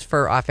it. This is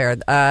for off air.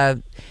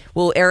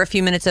 We'll air a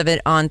few minutes of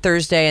it on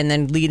Thursday, and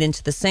then lead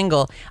into the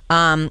single.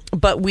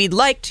 But we'd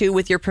like to,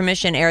 with your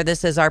permission, air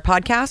this as our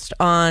podcast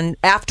on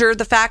after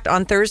the fact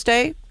on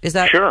Thursday. Is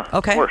that sure?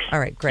 Okay, of course. All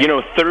right, great.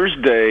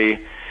 Thursday.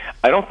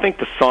 I don't think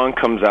the song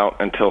comes out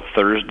until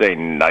Thursday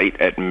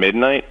night at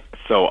midnight.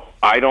 So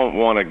I don't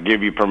want to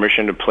give you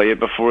permission to play it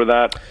before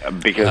that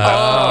because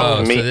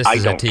so I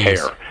don't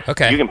care.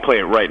 Okay. You can play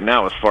it right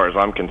now as far as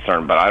I'm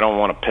concerned, but I don't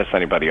want to piss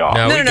anybody off.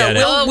 No.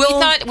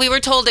 We were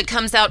told it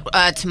comes out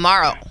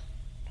tomorrow.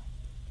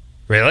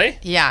 Really?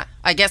 Yeah.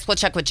 I guess we'll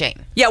check with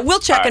Jane. Yeah, we'll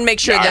check and make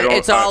sure that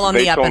it's all on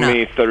the up and up.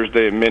 They told me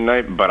Thursday at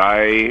midnight, but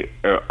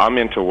I'm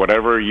into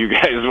whatever you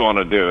guys want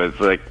to do. It's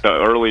like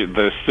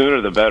the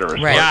sooner the better.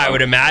 Right. Yeah, I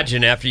would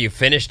imagine after you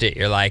finished it,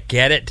 you're like,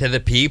 get it to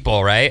the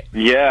people, right?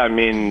 Yeah, I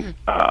mean,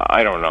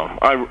 I don't know.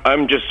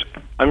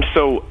 I'm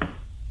so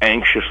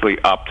anxiously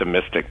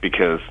optimistic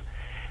because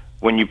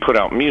when you put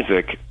out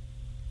music,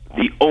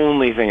 the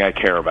only thing I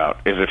care about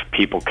is if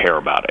people care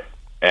about it.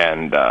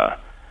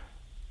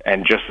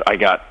 And just I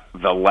got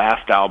the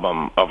last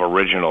album of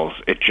originals.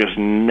 It just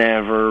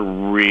never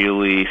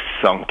really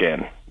sunk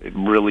in. It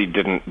really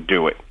didn't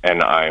do it,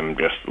 and I'm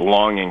just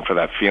longing for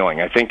that feeling.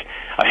 I think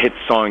a hit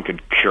song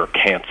could cure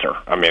cancer.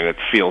 I mean, it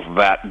feels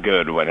that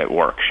good when it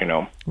works, you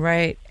know.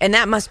 Right, and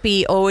that must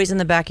be always in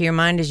the back of your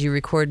mind as you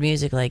record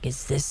music. Like,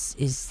 is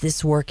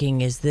this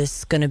working? Is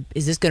this gonna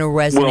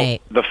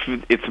resonate? Well,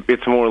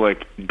 it's more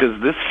like, does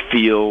this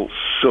feel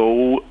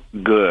so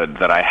good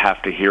that I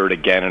have to hear it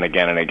again and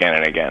again and again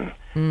and again?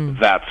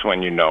 That's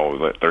when you know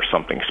that there's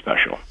something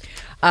special.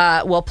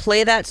 Well,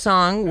 play that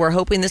song. We're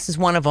hoping this is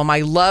one of them.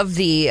 I love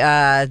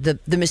the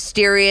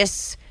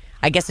mysterious.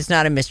 I guess it's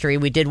not a mystery.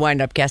 We did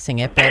wind up guessing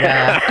it, but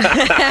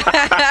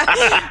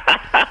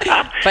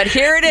but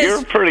here it is.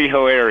 You're pretty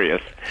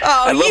hilarious.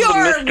 Oh, I love you the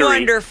are mystery.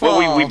 wonderful.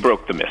 Well, we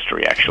broke the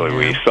mystery. Actually,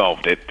 we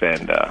solved it,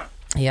 and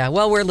yeah.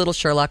 Well, we're little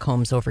Sherlock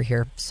Holmes over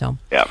here, so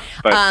yeah.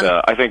 But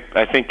I think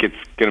it's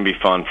going to be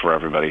fun for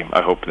everybody.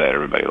 I hope that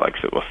everybody likes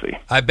it. We'll see.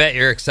 I bet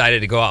you're excited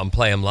to go out and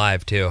play them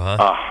live too, huh?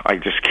 I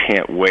just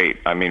can't wait.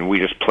 I mean, we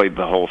just played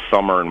the whole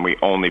summer, and we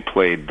only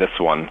played this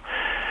one,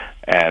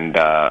 and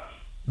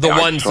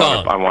one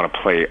song. I want to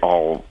play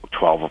all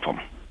 12 of them,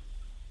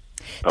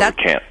 but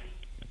we can't.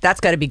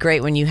 That's got to be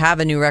great when you have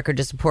a new record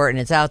to support and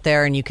it's out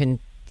there, and you can.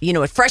 You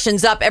know, it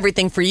freshens up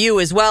everything for you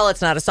as well.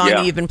 It's not a song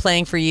that you've been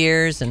playing for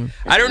years, and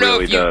I don't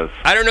know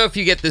if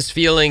you get this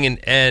feeling,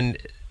 and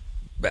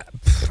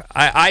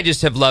I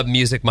just have loved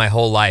music my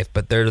whole life,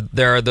 but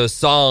there are those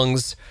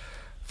songs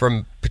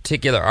from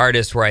particular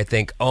artists where I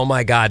think, oh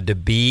my God, to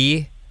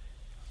be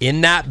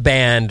in that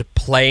band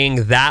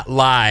playing that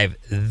live,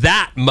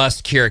 that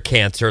must cure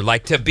cancer.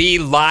 Like, to be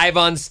live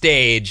on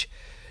stage,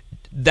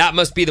 that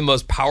must be the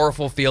most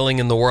powerful feeling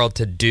in the world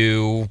to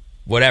do.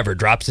 Whatever,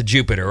 Drops of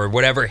Jupiter or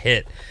whatever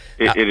hit.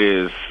 It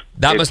is.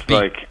 That must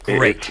be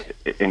great.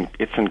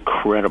 It's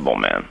incredible,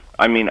 man.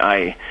 I mean,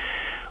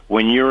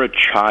 when you're a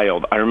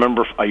child, I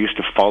remember I used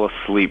to fall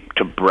asleep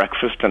to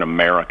Breakfast in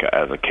America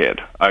as a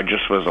kid. I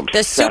just was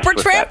obsessed with that The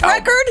Supertramp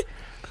record?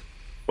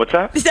 What's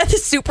that? Is that the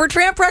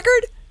Supertramp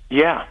record?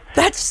 Yeah.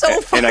 That's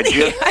so funny.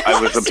 And I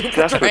was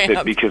obsessed with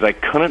it because I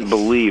couldn't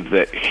believe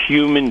that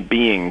human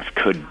beings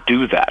could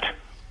do that.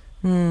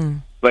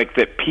 Like,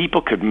 that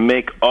people could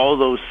make all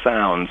those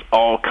sounds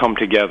all come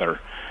together,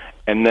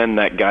 and then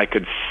that guy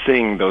could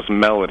sing those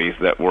melodies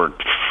that were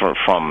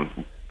from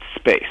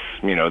space.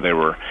 You know, they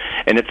were,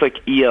 and it's like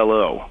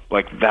ELO,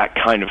 like that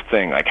kind of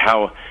thing. Like,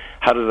 how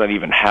does that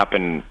even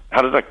happen?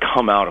 How does that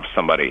come out of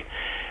somebody?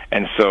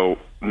 And so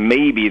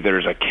maybe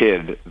there's a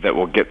kid that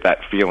will get that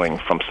feeling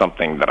from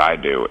something that I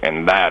do,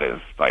 and that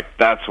is like,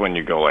 that's when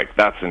you go like,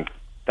 that's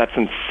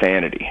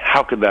insanity.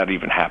 How could that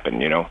even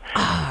happen, you know?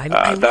 I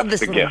love that's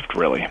the gift,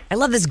 really. I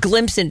love this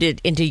glimpse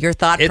into your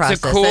thought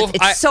process.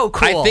 It's so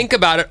cool. I think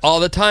about it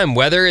all the time,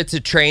 whether it's a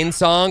Train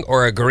song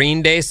or a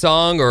Green Day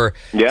song or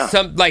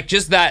some, like,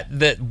 just that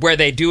where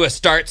they do a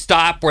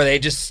start-stop, where they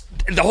just,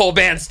 the whole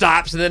band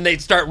stops and then they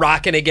start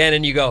rocking again,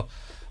 and you go,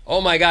 oh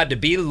my God, to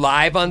be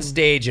live on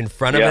stage in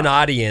front of an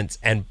audience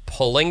and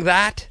pulling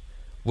that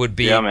would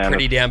be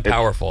pretty damn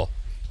powerful.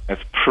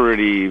 It's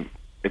pretty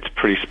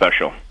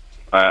special.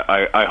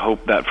 I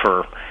hope that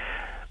for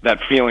that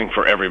feeling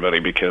for everybody,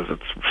 because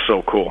it's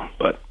so cool.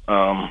 But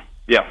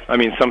yeah, I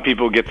mean, some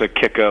people get to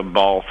kick a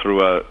ball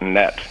through a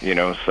net, you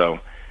know, so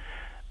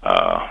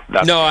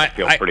that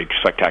feels pretty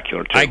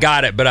spectacular too. I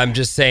got it, but I'm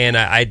just saying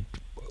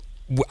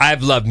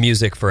I've loved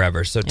music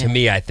forever, so to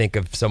me, I think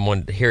of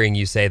someone hearing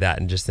you say that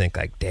and just think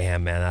like,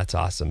 damn, man, that's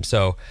awesome.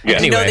 So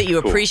anyway, you know that you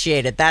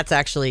appreciate it. That's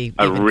actually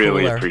I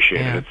really cooler.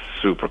 Appreciate it.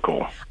 It's super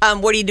cool.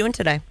 What are you doing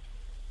today?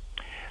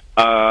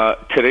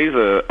 Today's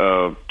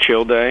a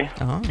chill day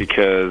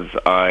because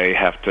I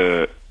have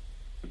to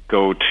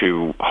go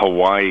to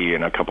Hawaii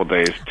in a couple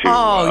days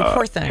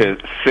to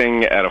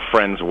sing at a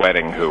friend's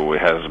wedding who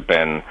has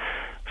been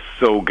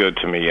so good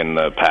to me in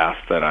the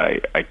past that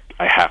I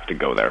have to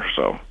go there.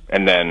 So,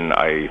 and then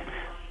I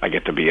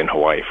get to be in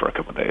Hawaii for a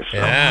couple days.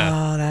 So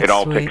that's it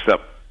all sweet. picks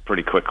up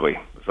pretty quickly.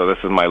 So this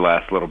is my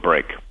last little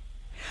break.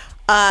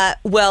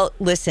 Well,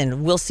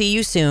 listen, we'll see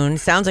you soon.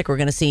 Sounds like we're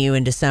going to see you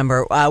in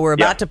December. We're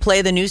about to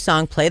play the new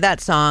song. Play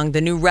that song,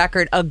 the new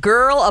record, A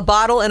Girl, a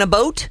Bottle, and a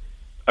Boat.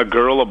 A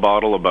Girl, a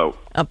Bottle, a Boat.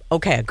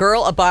 Okay, A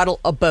Girl, a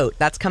Bottle, a Boat.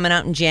 That's coming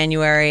out in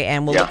January,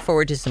 and we'll look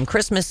forward to some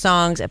Christmas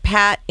songs.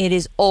 Pat, it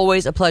is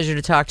always a pleasure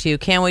to talk to you.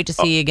 Can't wait to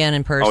see you again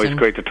in person. Always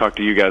great to talk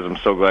to you guys. I'm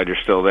so glad you're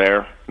still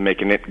there,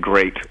 making it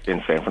great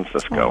in San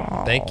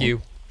Francisco. Thank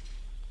you.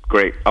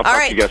 Great. I'll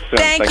talk to you guys soon.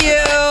 Thank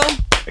you.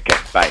 Okay,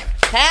 bye.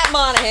 Pat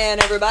Monahan,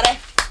 everybody.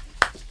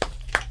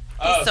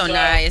 He's so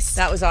nice.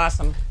 That was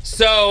awesome.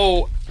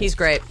 So he's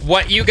great.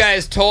 What you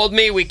guys told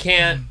me we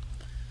can't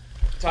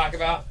talk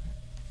about?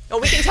 Oh,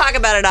 we can talk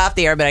about it off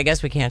the air, but I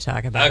guess we can't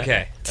talk about it.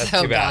 Okay, that's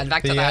too bad. God,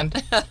 back to that.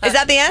 Is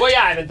that the end? Well,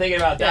 yeah, I've been thinking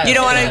about that. You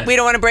don't want to. We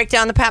don't want to break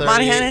down the Pat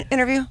Monahan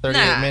interview.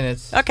 38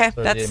 minutes. Okay,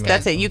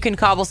 that's it. You can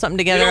cobble something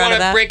together You don't out of want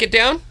that. to break it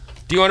down?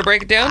 Do you want to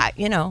break it down?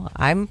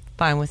 I'm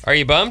fine with. Are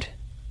you bummed?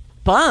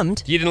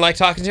 bummed. You didn't like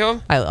talking to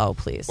him? Oh,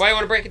 please. Why do you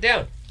want to break it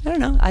down? I don't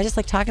know. I just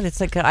like talking.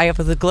 It's like I have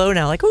the glow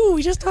now. Like, ooh,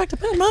 we just talked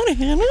about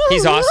Monahan. Ooh,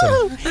 he's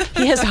awesome.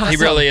 He is awesome. He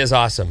really is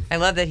awesome. I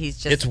love that he's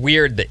just... It's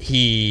weird that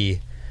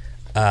he...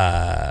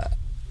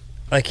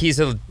 he's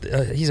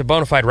a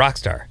bona fide rock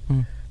star.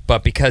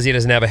 But because he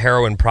doesn't have a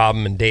heroin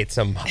problem and dates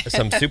some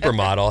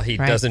supermodel, he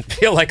doesn't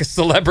feel like a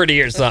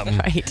celebrity or something.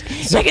 Right.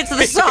 So like it's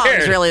the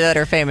songs really that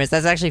are famous.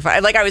 That's actually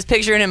fun. Like I was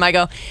picturing him, I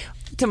go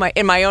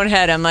in my own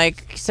head, I'm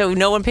like, so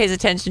no one pays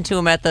attention to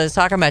him at the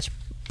soccer match.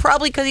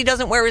 Probably because he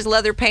doesn't wear his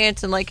leather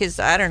pants and like his,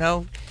 I don't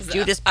know,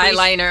 Judas Priest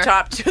eyeliner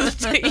top to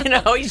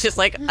he's just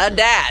like a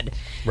dad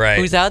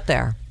who's out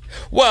there.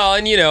 Well,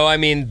 and I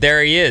mean,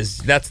 there he is.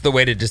 That's the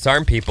way to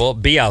disarm people.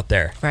 Be out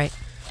there. Right.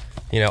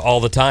 All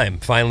the time.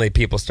 Finally,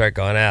 people start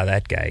going,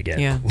 that guy again.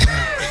 Yeah.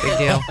 Big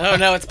deal. Oh,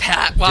 no, it's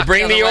Pat. You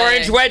bring the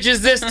orange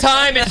wedges this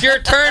time. It's your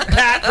turn,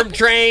 Pat from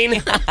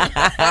Train.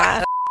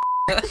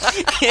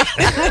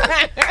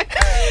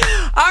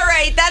 All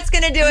right, that's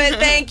going to do it.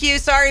 Thank you.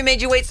 Sorry made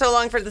you wait so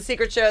long for The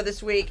Secret Show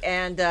this week,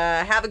 and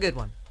have a good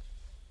one.